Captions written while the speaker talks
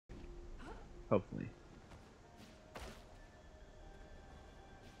Hopefully.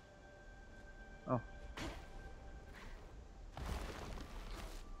 Oh.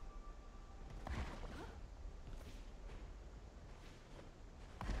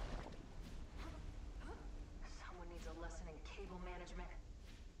 Someone needs a lesson in cable management.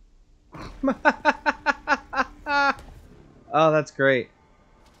 Oh, that's great.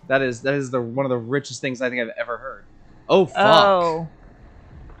 That is the one of the richest things I think I've ever heard. Oh fuck. Oh.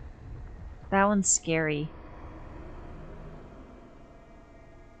 That one's scary.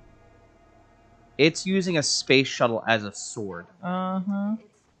 It's using a space shuttle as a sword. Uh-huh.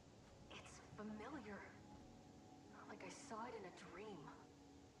 It's familiar. Like I saw it in a dream.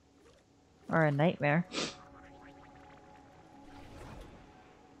 Or a nightmare.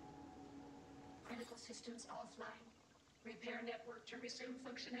 Critical systems offline. Repair network to resume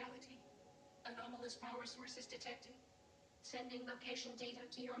functionality. Anomalous power sources detected. Sending location data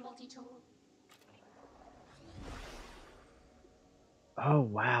to your multi-tool. Oh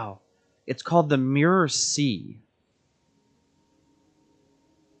wow. It's called the Mirror Sea.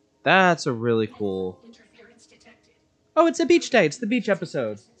 That's a really cool. Interference detected. Oh, it's a beach day. It's the beach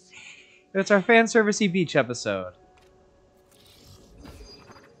episode. It's our fan servicey beach episode.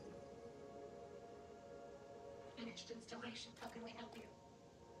 Finished installation. How can we help you?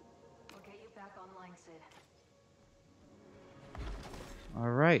 We'll get you back online, Sid. All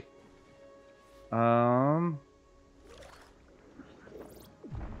right. Well,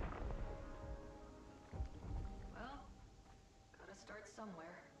 gotta start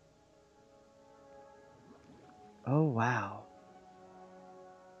somewhere. Oh wow.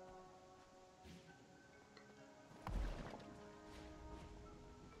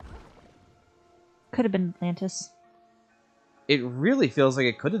 Could have been Atlantis. It really feels like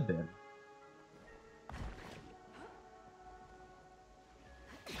it could have been.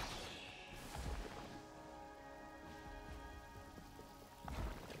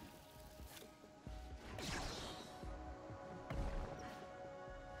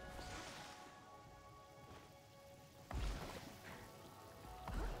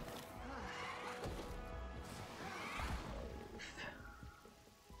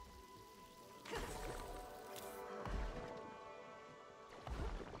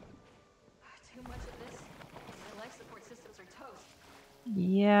 Too much of this. My life support systems are toast.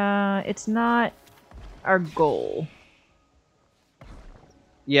 Yeah, it's not our goal.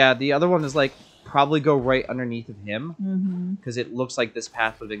 Yeah, the other one is like probably go right underneath of him Mm-hmm. because it looks like this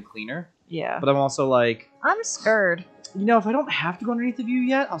path would have been cleaner. Yeah. But I'm also like, I'm scared. you know, if I don't have to go underneath of you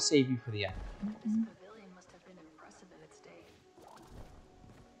yet, I'll save you for the end. This pavilion must have been impressive in its day.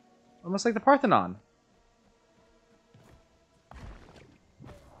 Almost like the Parthenon.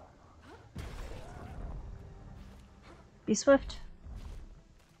 Be swift.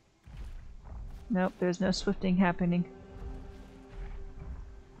 Nope, there's no swifting happening.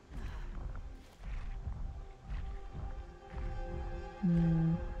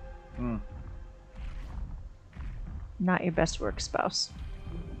 Hmm. Not your best work, spouse.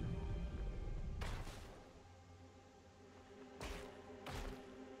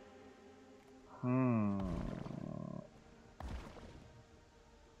 Hmm.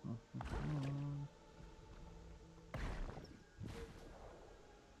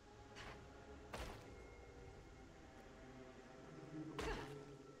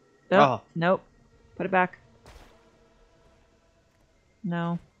 Nope. Oh. Nope. Put it back.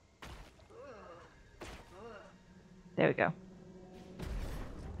 No. There we go.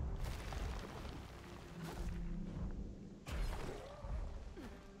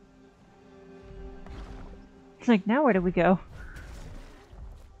 It's like, now where do we go?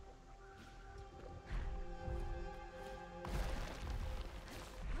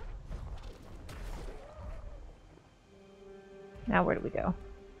 Now where do we go?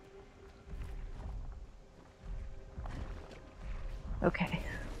 Okay.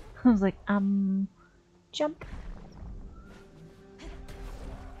 I was like, jump.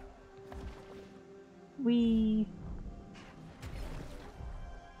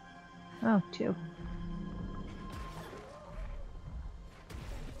 Oh, 2.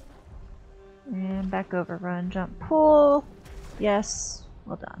 And back over, run, jump, pull. Yes,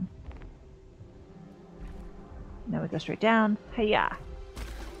 well done. Now we go straight down. Hiya.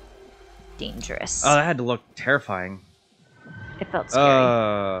 Dangerous. Oh, that had to look terrifying. It felt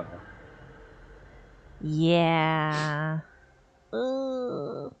scary. Yeah.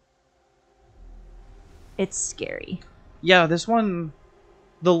 Ugh. It's scary. Yeah, this one...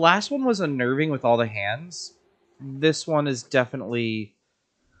 The last one was unnerving with all the hands. This one is definitely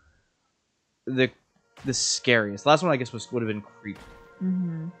the scariest. The last one, I guess, would have been creepy.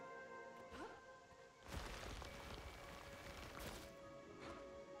 Mm-hmm.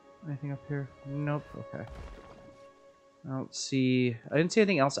 Anything up here? Nope. Okay. I don't see. I didn't see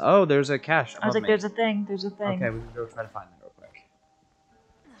anything else. Oh, there's a cache. I was like, me. there's a thing. There's a thing. Okay, we can go try to find that real quick.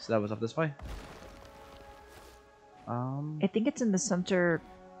 So that was up this way. I think it's in the center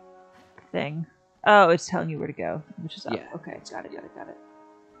thing. Oh, it's telling you where to go, which is up. Yeah. Okay, got it.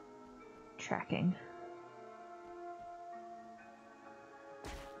 Tracking.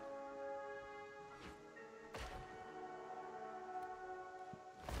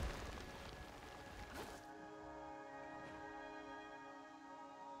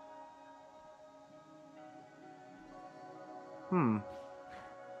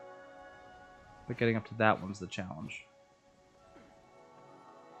 But getting up to that one's the challenge.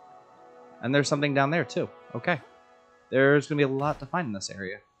 And there's something down there too. Okay. There's gonna be a lot to find in this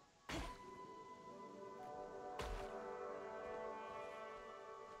area.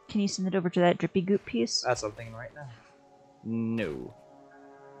 Can you send it over to that drippy goop piece? That's what I'm thinking right now. No.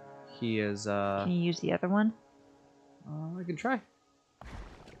 He is, Can you use the other one? I can try.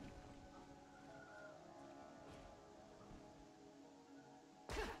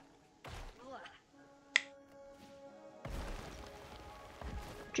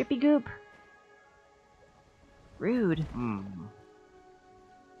 Drippy goop. Rude. One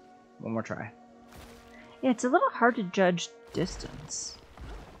more try. Yeah, it's a little hard to judge distance.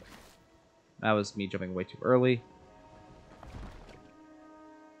 That was me jumping way too early.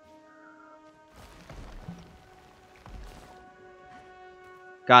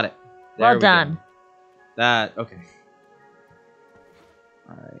 Got it. There Well we done. go. That, okay.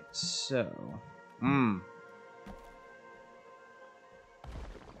 Alright, so...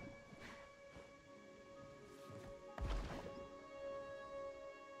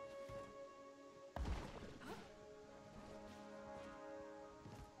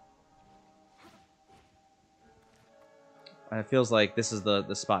 It feels like this is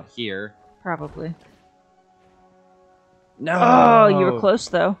the spot here. Probably. No! Oh, you were close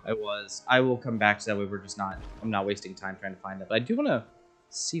though. I was. I will come back so that way we're just not... I'm not wasting time trying to find it. But I do want to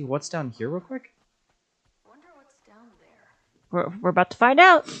see what's down here real quick. Wonder what's down there. We're about to find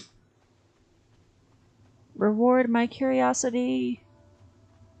out. Reward my curiosity.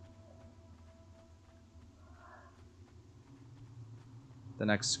 The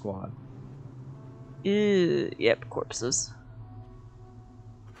next squad. Ew, yep, corpses.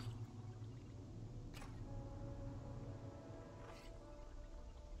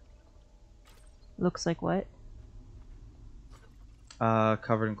 Looks like what?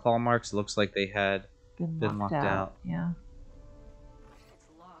 Covered in claw marks. Looks like they had been locked out. Yeah.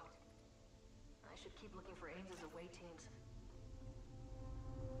 It's locked. I should keep looking for Ames's away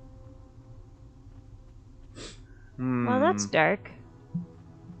teams. Well, that's dark.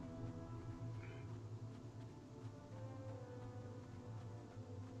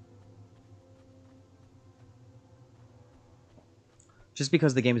 Just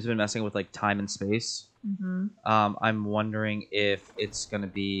because the game has been messing with like time and space, I'm wondering if it's gonna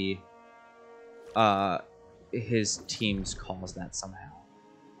be his teams caused that somehow.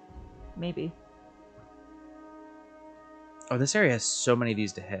 Maybe. Oh, this area has so many of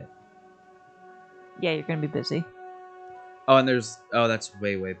these to hit. Yeah, you're gonna be busy. Oh, and there's that's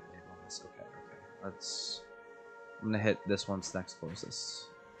way bonus. Okay. Let's. I'm gonna hit this one's next closest.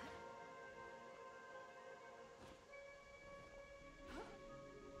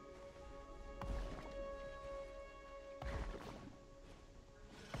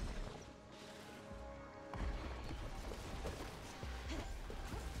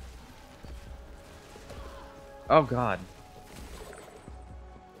 Oh god.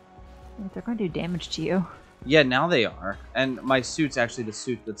 They're gonna do damage to you. Yeah, now they are. And my suit's actually the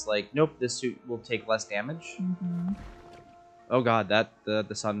suit that's like, nope, this suit will take less damage. Oh god, that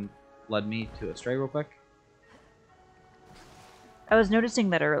the sun led me to a stray real quick. I was noticing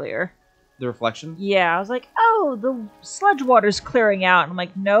that earlier. The reflection? Yeah, I was like, oh, the sludge water's clearing out. And I'm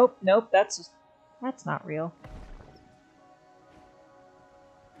like, nope, that's not real.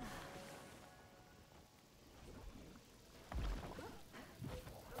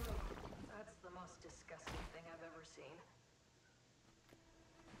 That's the most disgusting thing I've ever seen.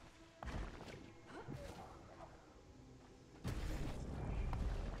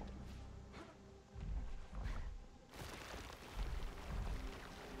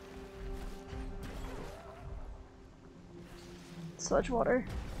 Sludge water.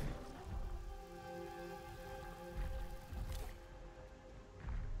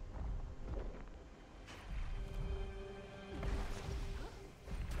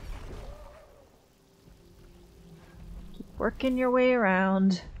 Keep working your way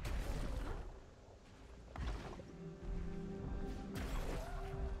around.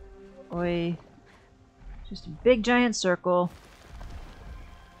 Oi. Just a big giant circle.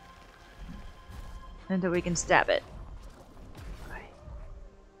 Until we can stab it. Okay.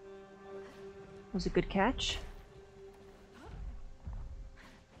 Was a good catch.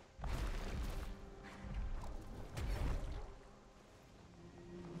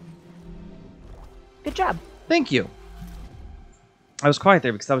 Good job. Thank you. I was quiet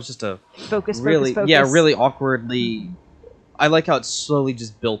there because that was just a Focus, really, focus, focus. yeah, really awkwardly. I like how it slowly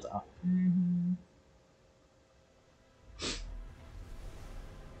just built up. Mm-hmm.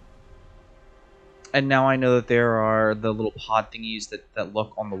 And now I know that there are the little pod thingies that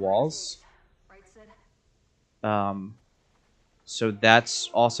look on the walls. Right, Sid? So that's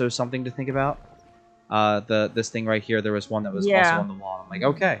also something to think about. This thing right here, there was one that was also Yeah. on the wall. I'm like,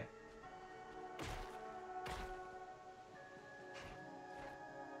 okay.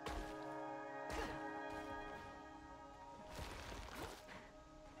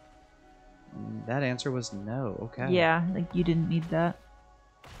 That answer was no. Okay. Yeah, like you didn't need that.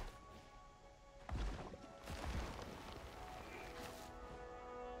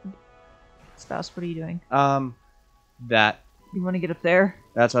 Spouse, what are you doing? That You want to get up there?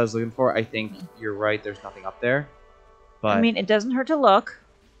 that's what I was looking for. I think you're right. There's nothing up there. But I mean, it doesn't hurt to look.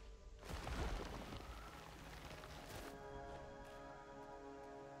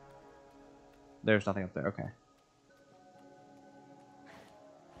 there's nothing up there. Okay.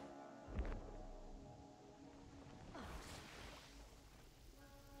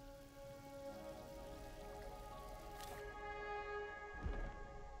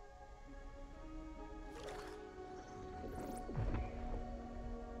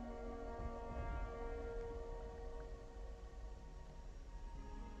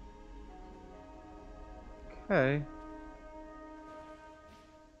 Okay.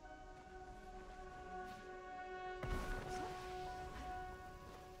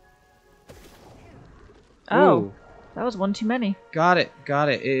 Oh, Ooh. that was one too many. Got it. Got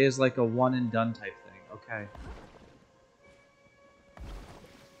it. It is like a one and done type thing. Okay.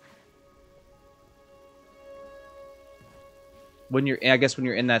 I guess when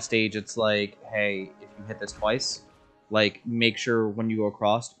you're in that stage, it's like, hey, if you hit this twice, like make sure when you go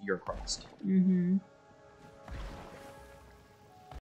across, you're crossed. Mm-hmm.